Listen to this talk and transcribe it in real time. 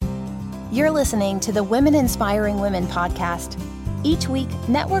You're listening to the Women Inspiring Women podcast. Each week,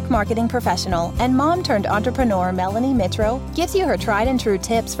 network marketing professional and mom-turned-entrepreneur Melanie Mitro gives you her tried and true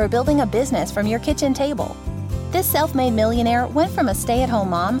tips for building a business from your kitchen table. This self-made millionaire went from a stay-at-home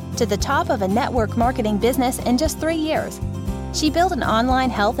mom to the top of a network marketing business in just 3 years. She built an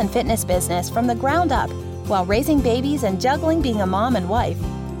online health and fitness business from the ground up while raising babies and juggling being a mom and wife.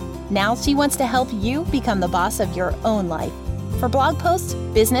 Now she wants to help you become the boss of your own life. For blog posts,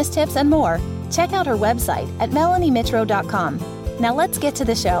 business tips, and more, check out her website at melaniemitro.com. Now let's get to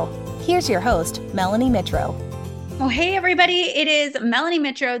the show. Here's your host, Melanie Mitro. Well, hey, everybody. It is Melanie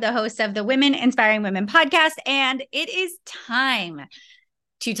Mitro, the host of the Women Inspiring Women podcast, and it is time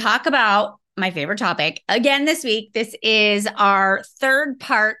to talk about my favorite topic. Again, this week, this is our third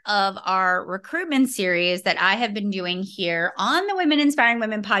part of our recruitment series that I have been doing here on the Women Inspiring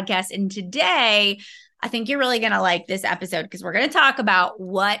Women podcast. And today, I think you're really going to like this episode because we're going to talk about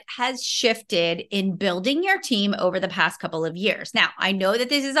what has shifted in building your team over the past couple of years. Now, I know that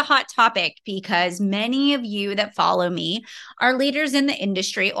this is a hot topic because many of you that follow me are leaders in the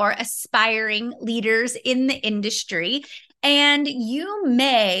industry or aspiring leaders in the industry. And you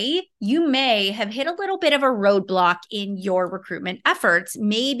may have hit a little bit of a roadblock in your recruitment efforts.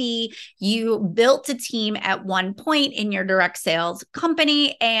 Maybe you built a team at one point in your direct sales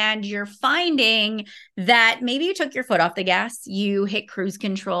company and you're finding that maybe you took your foot off the gas, you hit cruise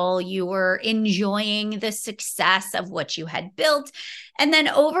control, you were enjoying the success of what you had built. And then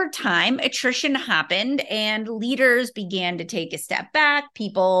over time, attrition happened and leaders began to take a step back.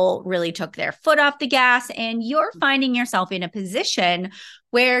 People really took their foot off the gas, and you're finding yourself in a position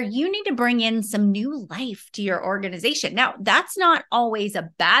where you need to bring in some new life to your organization. Now, that's not always a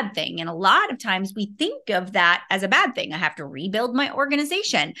bad thing. And a lot of times we think of that as a bad thing. I have to rebuild my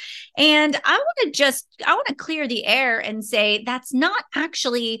organization. And I want to clear the air and say that's not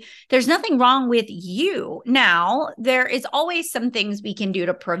actually, there's nothing wrong with you. Now, there is always some things we can do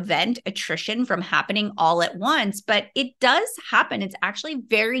to prevent attrition from happening all at once, but it does happen. It's actually a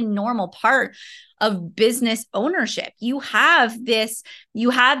very normal part of business ownership. You have this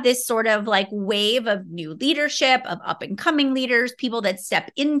sort of like wave of new leadership, of up and coming leaders, people that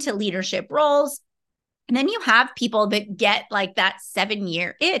step into leadership roles. And then you have people that get like that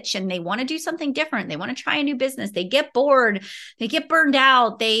 7-year itch and they want to do something different. They want to try a new business. They get bored. They get burned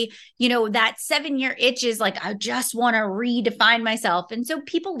out. That 7-year itch is like, I just want to redefine myself. And so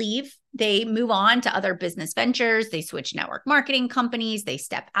people leave. They move on to other business ventures. They switch network marketing companies. They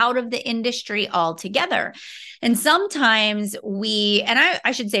step out of the industry altogether. And sometimes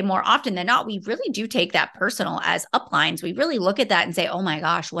I should say more often than not, we really do take that personal as uplines. We really look at that and say, oh my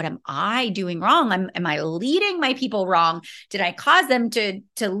gosh, what am I doing wrong? Am I leading my people wrong? Did I cause them to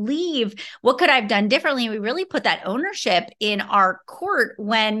leave? What could I have done differently? We really put that ownership in our court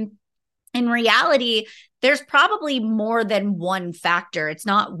when in reality, there's probably more than one factor. It's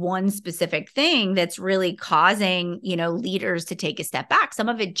not one specific thing that's really causing, leaders to take a step back. Some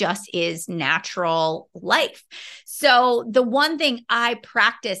of it just is natural life. So the one thing I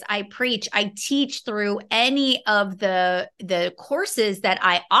practice, I preach, I teach through any of the courses that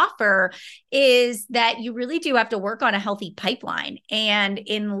I offer is that you really do have to work on a healthy pipeline. And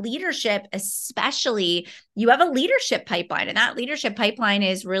in leadership, especially, you have a leadership pipeline, and that leadership pipeline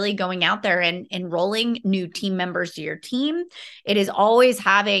is really going out there and enrolling new team members to your team. It is always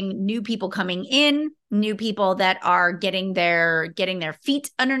having new people coming in, new people that are getting their feet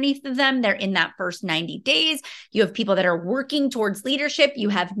underneath of them. They're in that first 90 days. You have people that are working towards leadership. You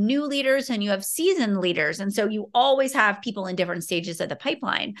have new leaders and you have seasoned leaders. And so you always have people in different stages of the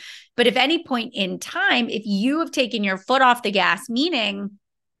pipeline. But if any point in time, if you have taken your foot off the gas, meaning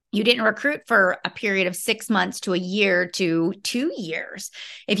you didn't recruit for a period of 6 months to a year to 2 years.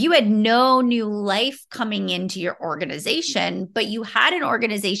 If you had no new life coming into your organization, but you had an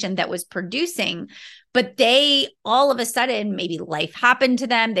organization that was producing, but they all of a sudden, maybe life happened to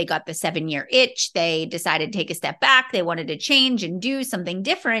them. They got the 7-year itch. They decided to take a step back. They wanted to change and do something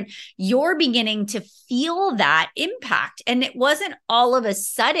different. You're beginning to feel that impact. And it wasn't all of a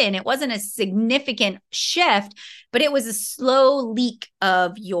sudden, it wasn't a significant shift, but it was a slow leak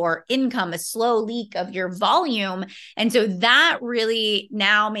of your income, a slow leak of your volume. And so that really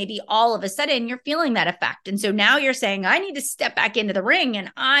now maybe all of a sudden you're feeling that effect. And so now you're saying, I need to step back into the ring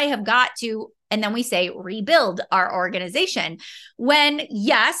and I have got to And then we say rebuild our organization. When,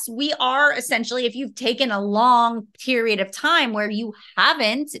 yes, we are essentially, if you've taken a long period of time where you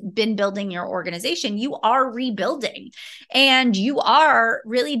haven't been building your organization, you are rebuilding and you are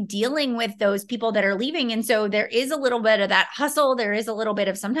really dealing with those people that are leaving. And so there is a little bit of that hustle. There is a little bit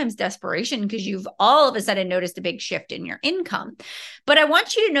of sometimes desperation because you've all of a sudden noticed a big shift in your income. But I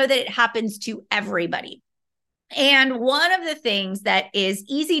want you to know that it happens to everybody. And one of the things that is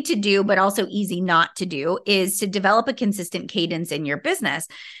easy to do, but also easy not to do, is to develop a consistent cadence in your business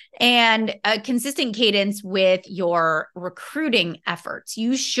and a consistent cadence with your recruiting efforts.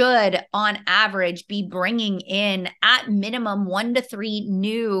 You should, on average, be bringing in at minimum 1 to 3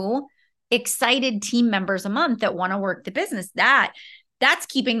 new excited team members a month that want to work the business. That's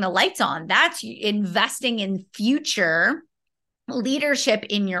keeping the lights on. That's investing in future leadership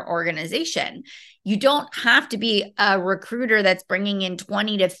in your organization. You don't have to be a recruiter that's bringing in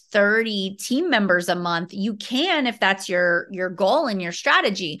 20 to 30 team members a month. You can, if that's your goal and your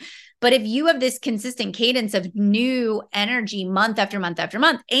strategy. But if you have this consistent cadence of new energy month after month after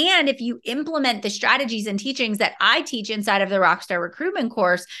month, and if you implement the strategies and teachings that I teach inside of the Rockstar Recruitment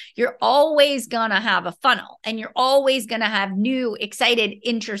course, you're always going to have a funnel and you're always going to have new, excited,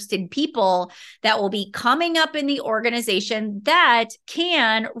 interested people that will be coming up in the organization that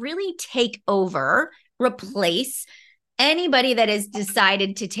can really take over, replace anybody that has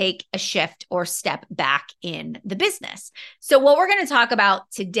decided to take a shift or step back in the business. So what we're going to talk about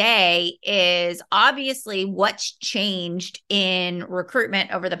today is obviously what's changed in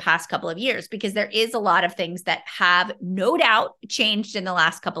recruitment over the past couple of years, because there is a lot of things that have no doubt changed in the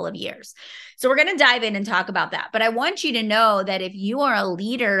last couple of years. So we're going to dive in and talk about that. But I want you to know that if you are a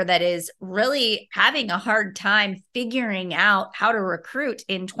leader that is really having a hard time figuring out how to recruit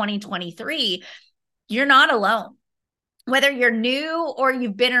in 2023, you're not alone. Whether you're new or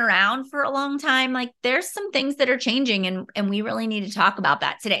you've been around for a long time, like there's some things that are changing and we really need to talk about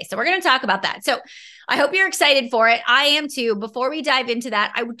that today. So we're going to talk about that. So I hope you're excited for it. I am too. Before we dive into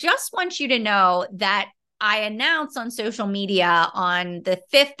that, I just want you to know that I announced on social media on the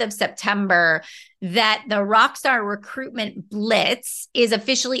 5th of September that the Rockstar Recruitment Blitz is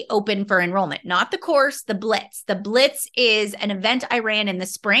officially open for enrollment. Not the course, the Blitz. The Blitz is an event I ran in the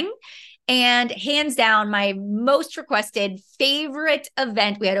spring. And hands down, my most requested favorite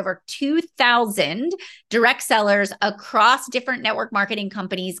event. We had over 2,000 direct sellers across different network marketing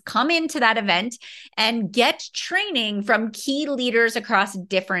companies come into that event and get training from key leaders across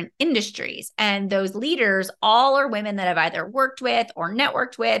different industries. And those leaders all are women that I've either worked with or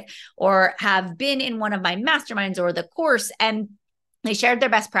networked with or have been in one of my masterminds or the course. And they shared their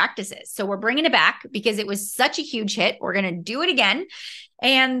best practices. So we're bringing it back because it was such a huge hit. We're going to do it again.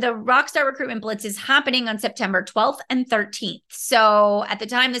 And the Rockstar Recruitment Blitz is happening on September 12th and 13th. So at the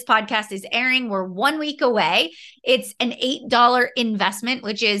time this podcast is airing, we're 1 week away. It's an $8 investment,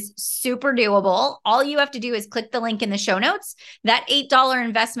 which is super doable. All you have to do is click the link in the show notes. That $8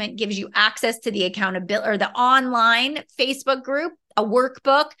 investment gives you access to the accountability or the online Facebook group, a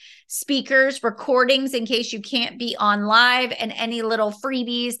workbook, speakers, recordings in case you can't be on live, and any little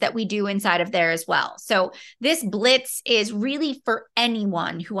freebies that we do inside of there as well. So this Blitz is really for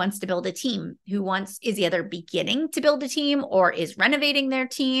anyone who wants to build a team, is either beginning to build a team or is renovating their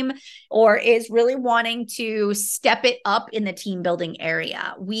team or is really wanting to step it up in the team building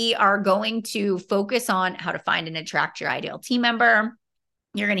area. We are going to focus on how to find and attract your ideal team member.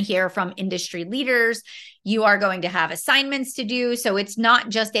 You're going to hear from industry leaders. You are going to have assignments to do. So it's not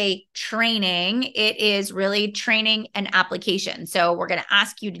just a training. It is really training and application. So we're going to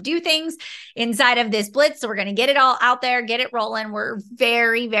ask you to do things inside of this Blitz. So we're going to get it all out there, get it rolling. We're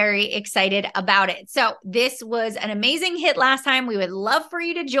very, very excited about it. So this was an amazing hit last time. We would love for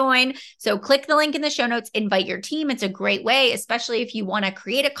you to join. So click the link in the show notes, invite your team. It's a great way, especially if you want to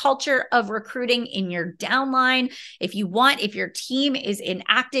create a culture of recruiting in your downline. If your team is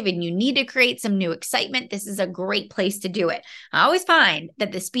inactive and you need to create some new excitement, this is a great place to do it. I always find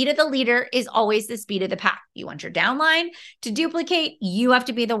that the speed of the leader is always the speed of the pack. You want your downline to duplicate, you have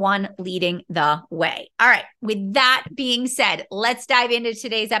to be the one leading the way. All right. With that being said, let's dive into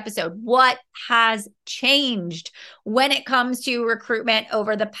today's episode. What has changed when it comes to recruitment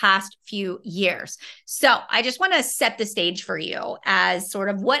over the past few years? So I just want to set the stage for you as sort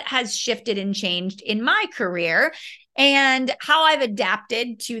of what has shifted and changed in my career and how I've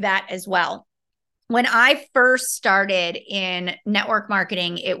adapted to that as well. When I first started in network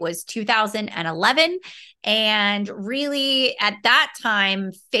marketing, it was 2011. And really at that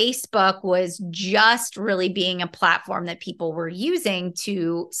time, Facebook was just really being a platform that people were using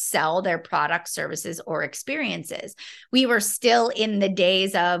to sell their products, services, or experiences. We were still in the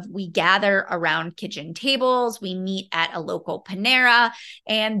days of we gather around kitchen tables, we meet at a local Panera,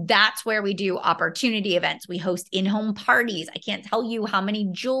 and that's where we do opportunity events. We host in-home parties. I can't tell you how many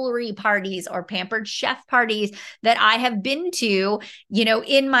jewelry parties or pampered chef parties that I have been to,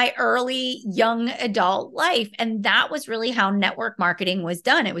 in my early young adult life. And that was really how network marketing was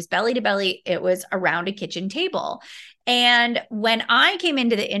done. It was belly to belly. It was around a kitchen table. And when I came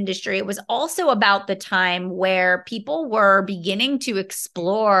into the industry, it was also about the time where people were beginning to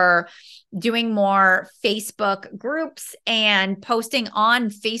explore doing more Facebook groups and posting on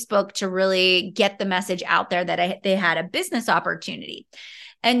Facebook to really get the message out there that they had a business opportunity.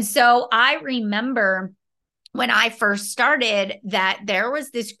 And so I remember when I first started that there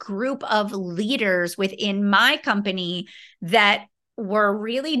was this group of leaders within my company that were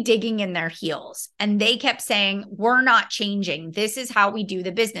really digging in their heels. And they kept saying, we're not changing. This is how we do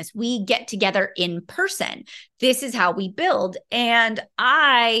the business. We get together in person. This is how we build. And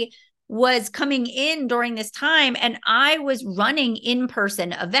I was coming in during this time and I was running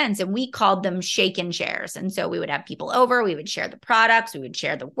in-person events, and we called them shake and shares. And so we would have people over, we would share the products, we would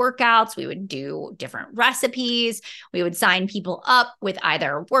share the workouts, we would do different recipes, we would sign people up with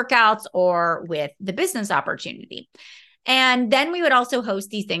either workouts or with the business opportunity. And then we would also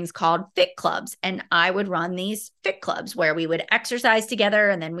host these things called fit clubs. And I would run these fit clubs where we would exercise together,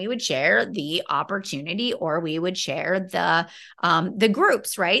 and then we would share the opportunity, or we would share the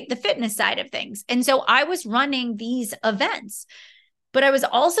groups, right? The fitness side of things. And so I was running these events. But I was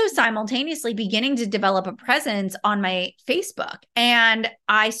also simultaneously beginning to develop a presence on my Facebook. And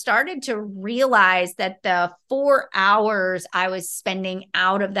I started to realize that the 4 hours I was spending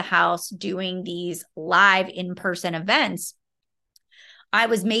out of the house doing these live in-person events, I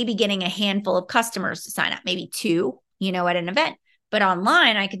was maybe getting a handful of customers to sign up, maybe 2, at an event. But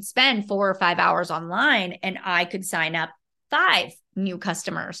online, I could spend 4 or 5 hours online and I could sign up 5 new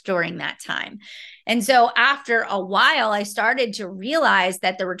customers during that time. And so after a while, I started to realize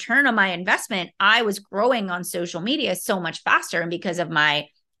that the return on my investment, I was growing on social media so much faster. And because of my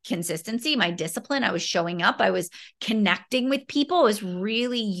consistency, my discipline, I was showing up, I was connecting with people, I was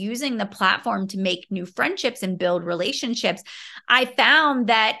really using the platform to make new friendships and build relationships. I found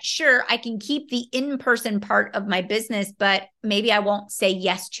that, sure, I can keep the in-person part of my business, but maybe I won't say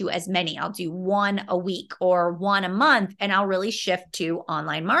yes to as many. I'll do 1 a week or 1 a month, and I'll really shift to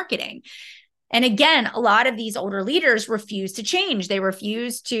online marketing. And again, a lot of these older leaders refuse to change. They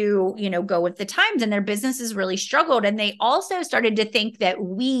refuse to, go with the times, and their businesses really struggled. And they also started to think that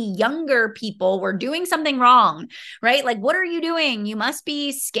we younger people were doing something wrong, right? Like, what are you doing? You must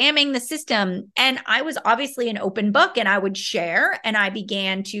be scamming the system. And I was obviously an open book, and I would share, and I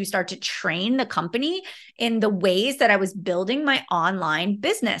began to start to train the company in the ways that I was building my online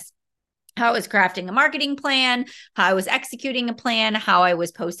business. How I was crafting a marketing plan, how I was executing a plan, how I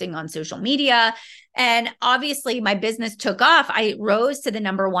was posting on social media. And obviously my business took off. I rose to the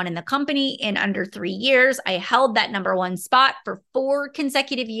number 1 in the company in under 3 years. I held that number 1 spot for 4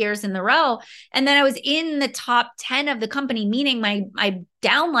 consecutive years in a row. And then I was in the top 10 of the company, meaning my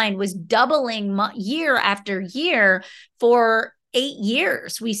downline was doubling year after year for 8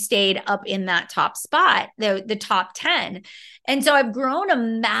 years. We stayed up in that top spot, the top 10. And so I've grown a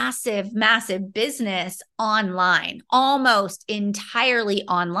massive, massive business online, almost entirely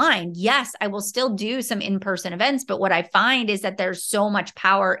online. Yes, I will still do some in-person events, but what I find is that there's so much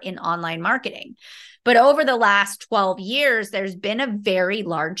power in online marketing. But over the last 12 years, there's been a very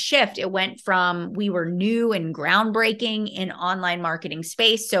large shift. It went from we were new and groundbreaking in online marketing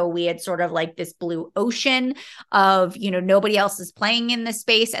space. So we had sort of like this blue ocean of, nobody else is playing in this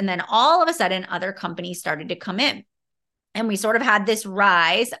space. And then all of a sudden, other companies started to come in. And we sort of had this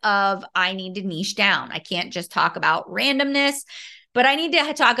rise of, I need to niche down. I can't just talk about randomness, but I need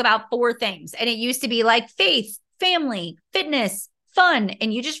to talk about 4 things. And it used to be like faith, family, fitness, fun.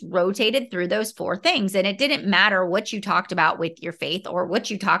 And you just rotated through those 4 things. And it didn't matter what you talked about with your faith or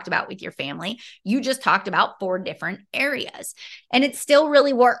what you talked about with your family. You just talked about 4 different areas. And it still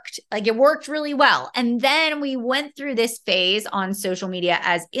really worked. Like, it worked really well. And then we went through this phase on social media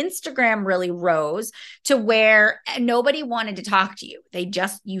as Instagram really rose to where nobody wanted to talk to you.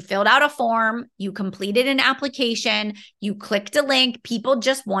 You filled out a form, you completed an application, you clicked a link, people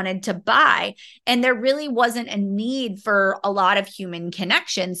just wanted to buy. And there really wasn't a need for a lot of human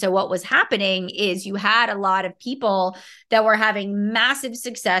connection. So what was happening is you had a lot of people that were having massive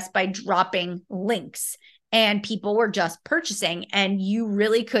success by dropping links. and people were just purchasing, and you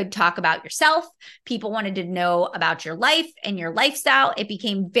really could talk about yourself. People wanted to know about your life and your lifestyle. It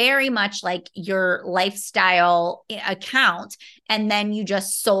became very much like your lifestyle account. And then you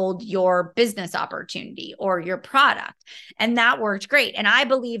just sold your business opportunity or your product. And that worked great. And I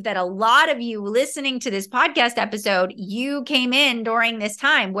believe that a lot of you listening to this podcast episode, you came in during this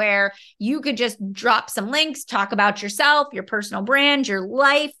time where you could just drop some links, talk about yourself, your personal brand, your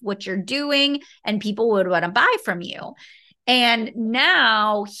life, what you're doing, and people would want to buy from you. And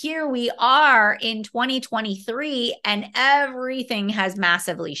now here we are in 2023, and everything has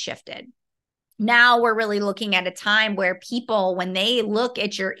massively shifted. Now we're really looking at a time where people, when they look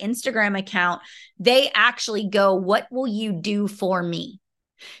at your Instagram account, they actually go, what will you do for me?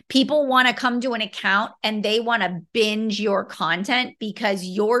 People want to come to an account and they want to binge your content because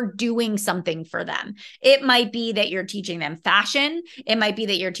you're doing something for them. It might be that you're teaching them fashion. It might be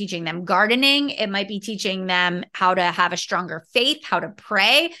that you're teaching them gardening. It might be teaching them how to have a stronger faith, how to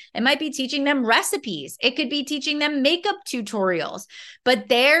pray. It might be teaching them recipes. It could be teaching them makeup tutorials. But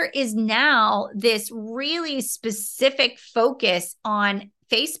there is now this really specific focus on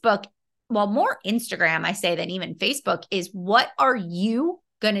Facebook, well, more Instagram, I say, than even Facebook, is what are you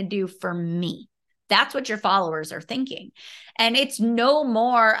going to do for me? That's what your followers are thinking. And it's no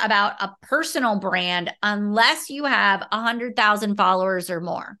more about a personal brand unless you have 100,000 followers or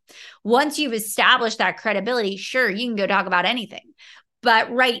more. Once you've established that credibility, sure, you can go talk about anything.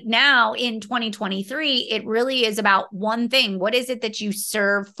 But right now in 2023, it really is about one thing. What is it that you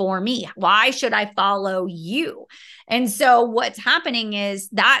serve for me? Why should I follow you? And so what's happening is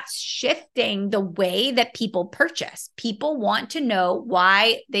that's shifting the way that people purchase. People want to know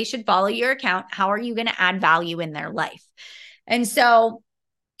why they should follow your account. How are you going to add value in their life? And so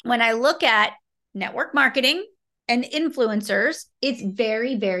when I look at network marketing and influencers, it's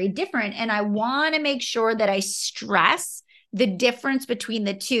very, very different. And I want to make sure that I stress the difference between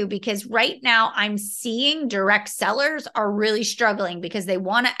the two, because right now I'm seeing direct sellers are really struggling because they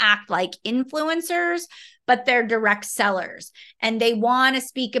want to act like influencers, but they're direct sellers and they want to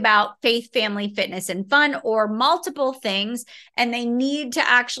speak about faith, family, fitness, and fun, or multiple things, and they need to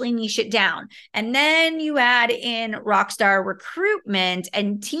actually niche it down. And then you add in rockstar recruitment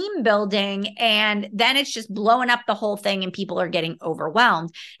and team building, and then it's just blowing up the whole thing and people are getting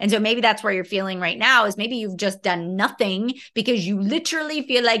overwhelmed. And so maybe that's where you're feeling right now, is maybe you've just done nothing because you literally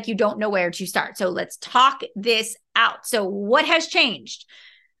feel like you don't know where to start. So let's talk this out. So what has changed?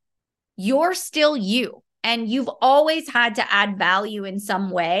 You're still you. And you've always had to add value in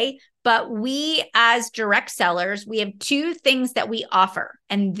some way. But we, as direct sellers, we have two things that we offer.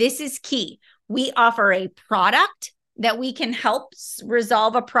 And this is key. We offer a product that we can help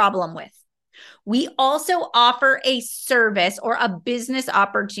resolve a problem with. We also offer a service or a business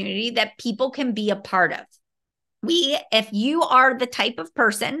opportunity that people can be a part of. If you are the type of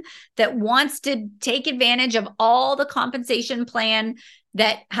person that wants to take advantage of all the compensation plan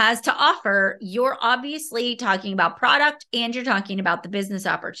that has to offer, you're obviously talking about product and you're talking about the business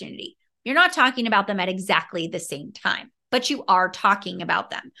opportunity. You're not talking about them at exactly the same time, but you are talking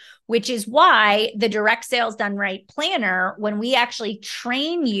about them, which is why the Direct Sales Done Right planner, when we actually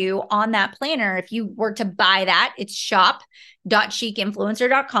train you on that planner, if you were to buy that, it's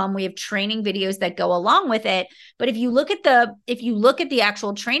shop.chicinfluencer.com. We have training videos that go along with it. But if you look at the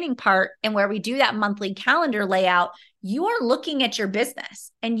actual training part and where we do that monthly calendar layout, you are looking at your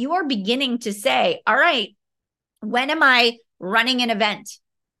business and you are beginning to say, all right, when am I running an event,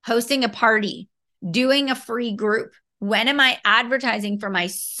 hosting a party, doing a free group? When am I advertising for my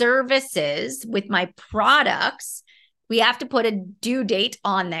services with my products? We have to put a due date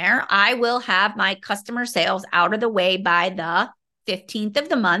on there. I will have my customer sales out of the way by the 15th of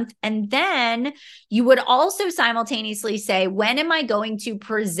the month. And then you would also simultaneously say, when am I going to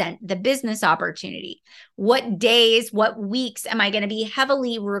present the business opportunity? What days, what weeks am I going to be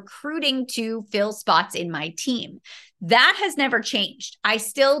heavily recruiting to fill spots in my team? That has never changed. I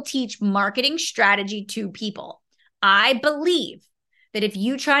still teach marketing strategy to people. I believe that if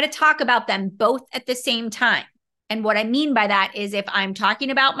you try to talk about them both at the same time, and what I mean by that is if I'm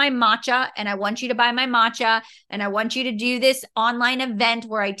talking about my matcha and I want you to buy my matcha and I want you to do this online event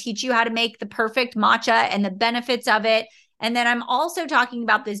where I teach you how to make the perfect matcha and the benefits of it. And then I'm also talking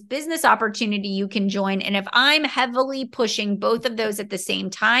about this business opportunity you can join. And if I'm heavily pushing both of those at the same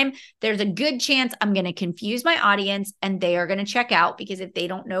time, there's a good chance I'm going to confuse my audience and they are going to check out, because if they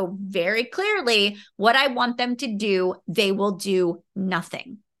don't know very clearly what I want them to do, they will do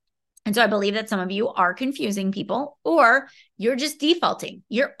nothing. And so I believe that some of you are confusing people, or you're just defaulting.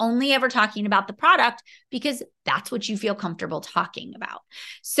 You're only ever talking about the product because that's what you feel comfortable talking about.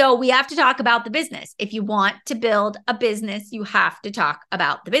 So we have to talk about the business. If you want to build a business, you have to talk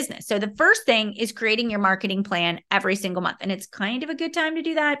about the business. So the first thing is creating your marketing plan every single month. And it's kind of a good time to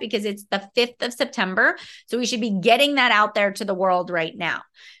do that because it's the 5th of September. So we should be getting that out there to the world right now.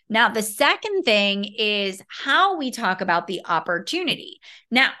 Now, the second thing is how we talk about the opportunity.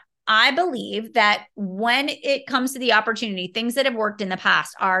 Now, I believe that when it comes to the opportunity, things that have worked in the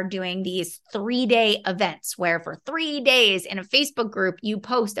past are doing these 3-day events where for 3 days in a Facebook group, you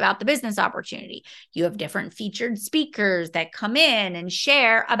post about the business opportunity. You have different featured speakers that come in and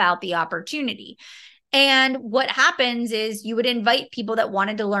share about the opportunity. And what happens is you would invite people that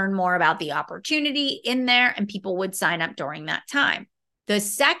wanted to learn more about the opportunity in there, and people would sign up during that time. The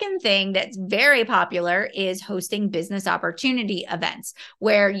second thing that's very popular is hosting business opportunity events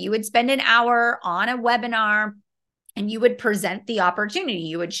where you would spend an hour on a webinar and you would present the opportunity.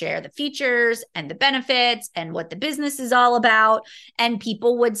 You would share the features and the benefits and what the business is all about, and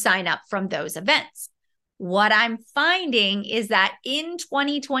people would sign up from those events. What I'm finding is that in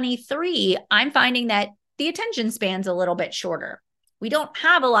 2023, I'm finding that the attention span's a little bit shorter. We don't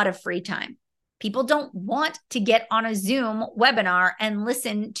have a lot of free time. People don't want to get on a Zoom webinar and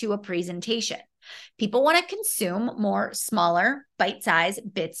listen to a presentation. People want to consume more smaller,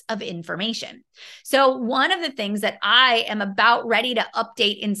 bite-sized bits of information. So one of the things that I am about ready to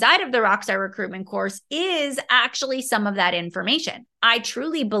update inside of the Rockstar Recruitment course is actually some of that information. I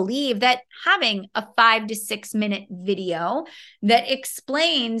truly believe that having a 5 to 6 minute video that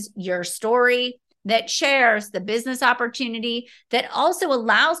explains your story, that shares the business opportunity, that also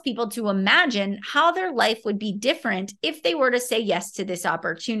allows people to imagine how their life would be different if they were to say yes to this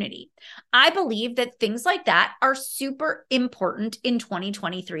opportunity. I believe that things like that are super important in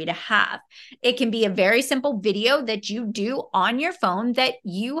 2023 to have. It can be a very simple video that you do on your phone that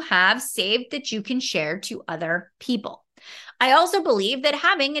you have saved that you can share to other people. I also believe that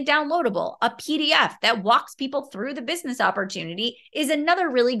having a downloadable, a PDF that walks people through the business opportunity is another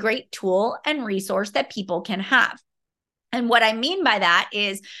really great tool and resource that people can have. And what I mean by that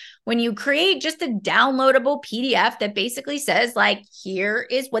is when you create just a downloadable PDF that basically says, like, here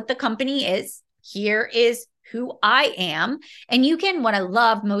is what the company is, here is who I am. And you can, what I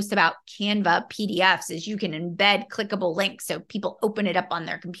love most about Canva PDFs is you can embed clickable links. So people open it up on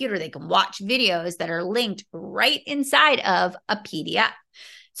their computer, they can watch videos that are linked right inside of a PDF.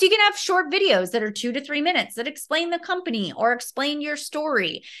 So you can have short videos that are 2 to 3 minutes that explain the company or explain your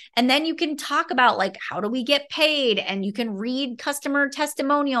story. And then you can talk about, like, how do we get paid? And you can read customer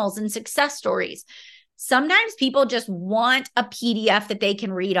testimonials and success stories. Sometimes people just want a PDF that they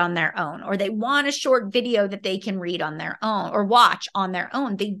can read on their own, or they want a short video that they can read on their own or watch on their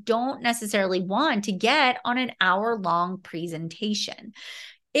own. They don't necessarily want to get on an hour-long presentation.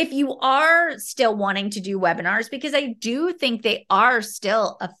 If you are still wanting to do webinars, because I do think they are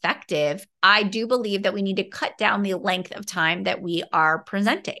still effective, I do believe that we need to cut down the length of time that we are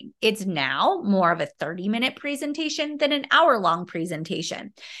presenting. It's now more of a 30-minute presentation than an hour-long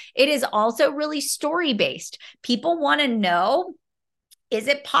presentation. It is also really story-based. People want to know, is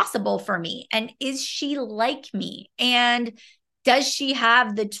it possible for me? And is she like me? And does she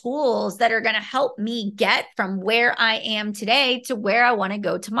have the tools that are going to help me get from where I am today to where I want to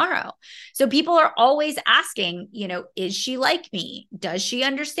go tomorrow? So people are always asking, is she like me? Does she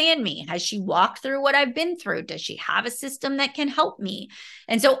understand me? Has she walked through what I've been through? Does she have a system that can help me?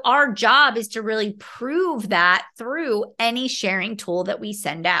 And so our job is to really prove that through any sharing tool that we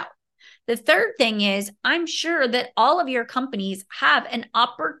send out. The third thing is, I'm sure that all of your companies have an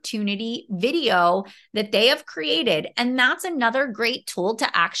opportunity video that they have created, and that's another great tool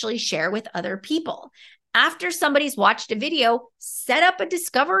to actually share with other people. After somebody's watched a video, set up a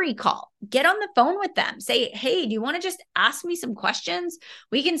discovery call. Get on the phone with them. Say, hey, do you want to just ask me some questions?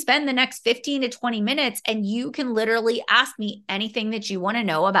 We can spend the next 15 to 20 minutes and you can literally ask me anything that you want to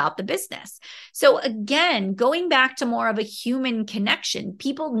know about the business. So again, going back to more of a human connection,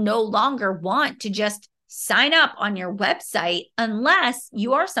 people no longer want to just sign up on your website unless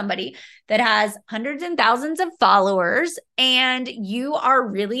you are somebody that has hundreds and thousands of followers and you are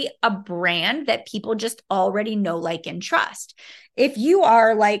really a brand that people just already know, like, and trust. If you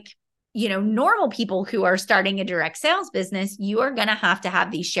are like, normal people who are starting a direct sales business, you are going to have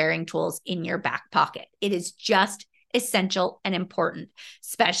these sharing tools in your back pocket. It is just essential and important,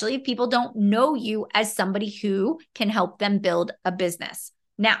 especially if people don't know you as somebody who can help them build a business.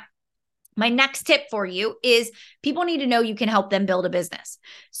 Now, My next tip for you is people need to know you can help them build a business.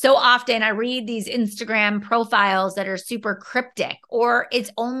 So often I read these Instagram profiles that are super cryptic, or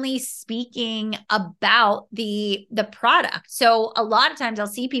it's only speaking about the product. So a lot of times I'll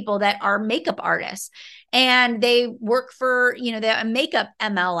see people that are makeup artists and they work for, they're a makeup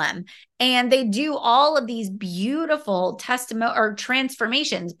MLM, and they do all of these beautiful testimony or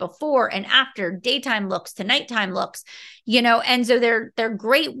transformations before and after, daytime looks to nighttime looks, and so they're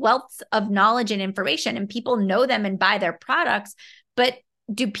great wealths of knowledge and information, and people know them and buy their products. But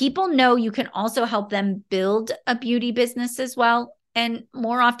do people know you can also help them build a beauty business as well? And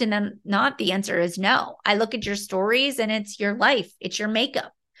more often than not, the answer is no. I look at your stories and it's your life, it's your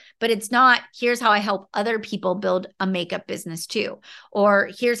makeup. But it's not, here's how I help other people build a makeup business too. Or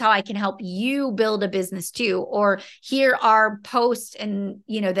here's how I can help you build a business too. Or here are posts and,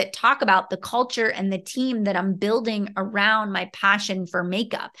 that talk about the culture and the team that I'm building around my passion for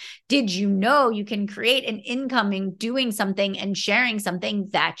makeup. Did you know you can create an income in doing something and sharing something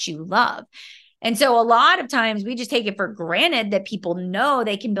that you love? And so a lot of times we just take it for granted that people know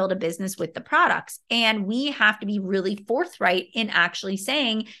they can build a business with the products. And we have to be really forthright in actually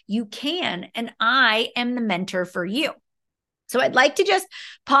saying you can, and I am the mentor for you. So I'd like to just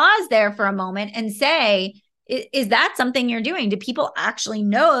pause there for a moment and say, is that something you're doing? Do people actually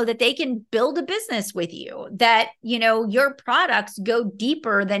know that they can build a business with you? That, your products go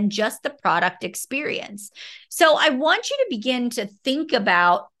deeper than just the product experience. So I want you to begin to think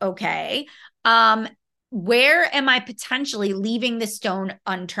about, okay, where am I potentially leaving the stone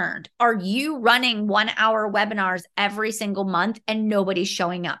unturned? Are you running 1-hour webinars every single month and nobody's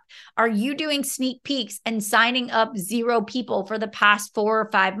showing up? Are you doing sneak peeks and signing up 0 people for the past 4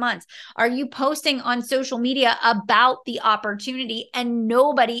 or 5 months? Are you posting on social media about the opportunity and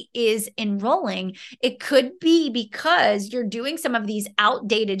nobody is enrolling? It could be because you're doing some of these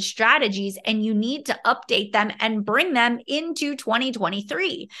outdated strategies and you need to update them and bring them into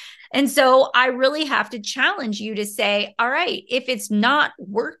 2023. And so I really have to challenge you to say, all right, if it's not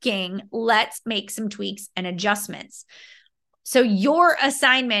working, let's make some tweaks and adjustments. So your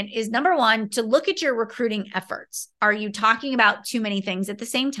assignment is, number one, to look at your recruiting efforts. Are you talking about too many things at the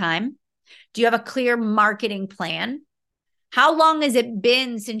same time? Do you have a clear marketing plan? How long has it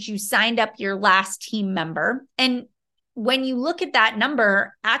been since you signed up your last team member? And when you look at that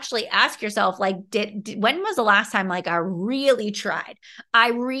number, actually ask yourself, when was the last time I really tried?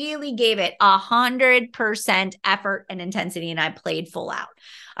 I really gave it 100% effort and intensity and I played full out.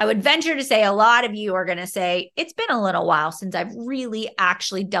 I would venture to say a lot of you are going to say, it's been a little while since I've really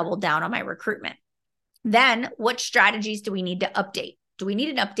actually doubled down on my recruitment. Then what strategies do we need to update? Do we need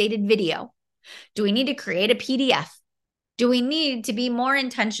an updated video? Do we need to create a PDF? Do we need to be more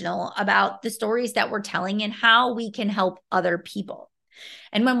intentional about the stories that we're telling and how we can help other people?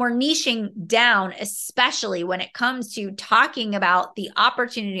 And when we're niching down, especially when it comes to talking about the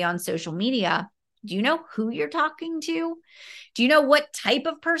opportunity on social media, do you know who you're talking to? Do you know what type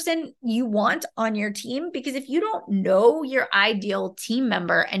of person you want on your team? Because if you don't know your ideal team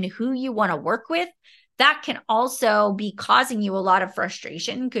member and who you want to work with, that can also be causing you a lot of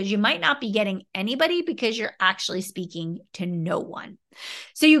frustration because you might not be getting anybody because you're actually speaking to no one.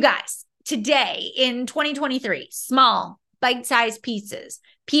 So you guys, today in 2023, small, bite-sized pieces.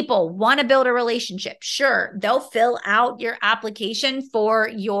 People want to build a relationship. Sure, they'll fill out your application for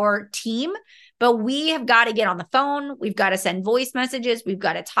your team, but we have got to get on the phone. We've got to send voice messages. We've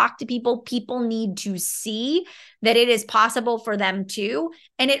got to talk to people. People need to see that it is possible for them too.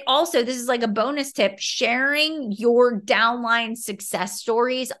 And it also, this is like a bonus tip, sharing your downline success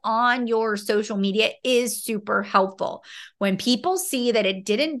stories on your social media is super helpful. When people see that it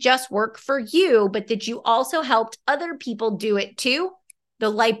didn't just work for you, but that you also helped other people do it too, the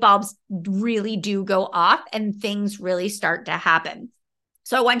light bulbs really do go off and things really start to happen.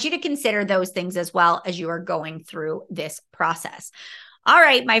 So I want you to consider those things as well as you are going through this process. All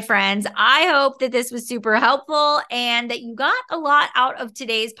right, my friends, I hope that this was super helpful and that you got a lot out of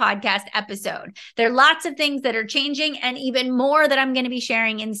today's podcast episode. There are lots of things that are changing and even more that I'm going to be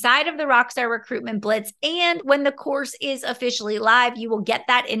sharing inside of the Rockstar Recruitment Blitz. And when the course is officially live, you will get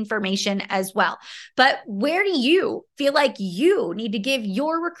that information as well. But where do you feel like you need to give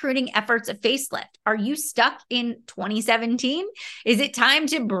your recruiting efforts a facelift? Are you stuck in 2017? Is it time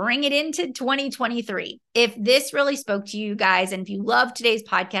to bring it into 2023? If this really spoke to you guys and if you love love today's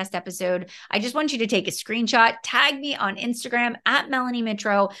podcast episode, I just want you to take a screenshot, tag me on Instagram at Melanie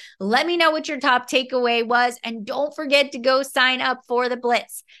Mitro. Let me know what your top takeaway was. And don't forget to go sign up for the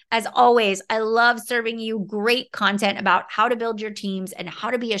Blitz. As always, I love serving you great content about how to build your teams and how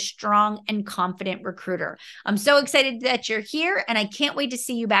to be a strong and confident recruiter. I'm so excited that you're here, and I can't wait to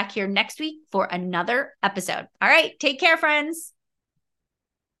see you back here next week for another episode. All right, take care, friends.